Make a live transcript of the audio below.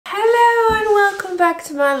back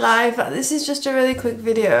to my life. This is just a really quick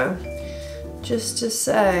video. Just to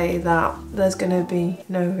say that there's gonna be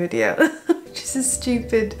no video. Which is a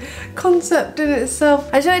stupid concept in itself.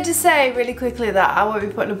 I just wanted to say really quickly that I won't be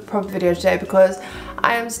putting a proper video today because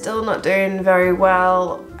I am still not doing very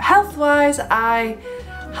well health-wise. I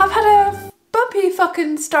have had a bumpy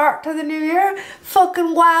fucking start to the new year.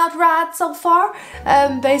 Fucking wild ride so far.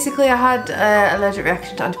 Basically I had an allergic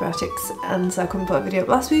reaction to antibiotics and so I couldn't put a video up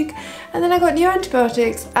last week. And then I got new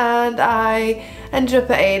antibiotics and I ended up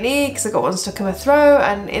at A&E because I got one stuck in my throat,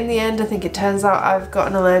 and in the end I think it turns out I've got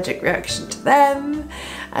an allergic reaction to them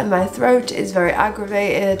and my throat is very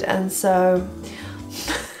aggravated, and so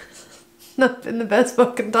not been the best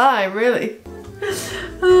fucking time really.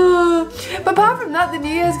 But apart from that, the New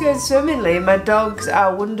Year's goes swimmingly. My dogs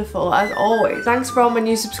are wonderful as always. Thanks for all my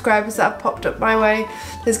new subscribers that have popped up my way.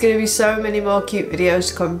 There's going to be so many more cute videos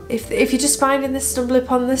to come. If you're just finding this, stumble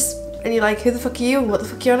upon this and you're like, who the fuck are you and what the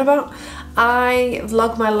fuck are you on about? I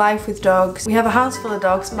vlog my life with dogs. We have a house full of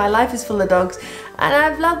dogs. My life is full of dogs. And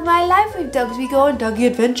I vlog my life with dogs. We go on doggy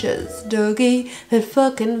adventures. Doggy and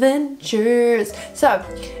fucking ventures. So,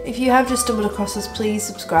 if you have just stumbled across us, please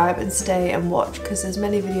subscribe and stay and watch because there's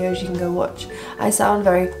many videos you can go watch. I sound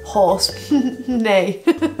very hoarse. Nay.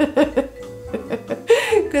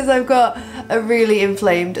 Because I've got a really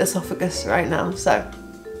inflamed esophagus right now, so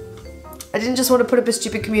I didn't just want to put up a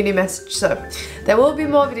stupid community message. So there will be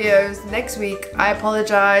more videos next week. I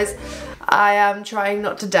apologise. I am trying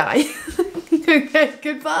not to die. Okay,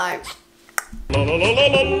 goodbye.